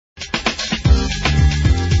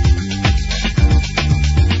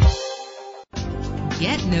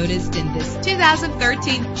Get noticed in this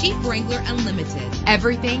 2013 Jeep Wrangler Unlimited.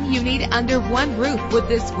 Everything you need under one roof with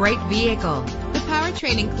this great vehicle. The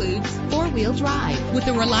powertrain includes four-wheel drive with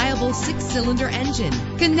a reliable 6-cylinder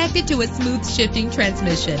engine connected to a smooth shifting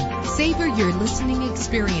transmission. Savor your listening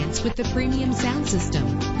experience with the premium sound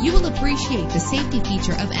system. You will appreciate the safety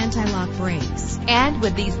feature of anti-lock brakes. And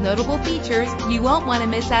with these notable features, you won't want to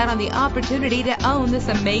miss out on the opportunity to own this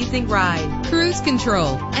amazing ride. Cruise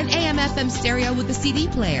control, an AM/FM stereo with a CD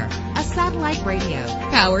player, a satellite radio,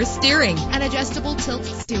 power steering, an adjustable tilt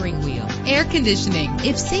steering wheel, air conditioning.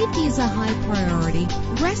 If safety is a high priority,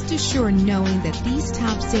 rest assured knowing that these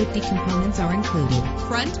top safety components are included: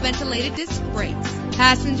 front ventilated disc brakes,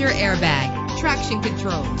 passenger airbag, traction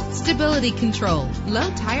control, stability control, low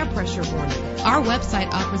tire pressure warning. Our website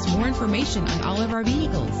offers more information on all of our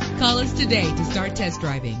vehicles. Call us today to start test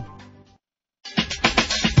driving.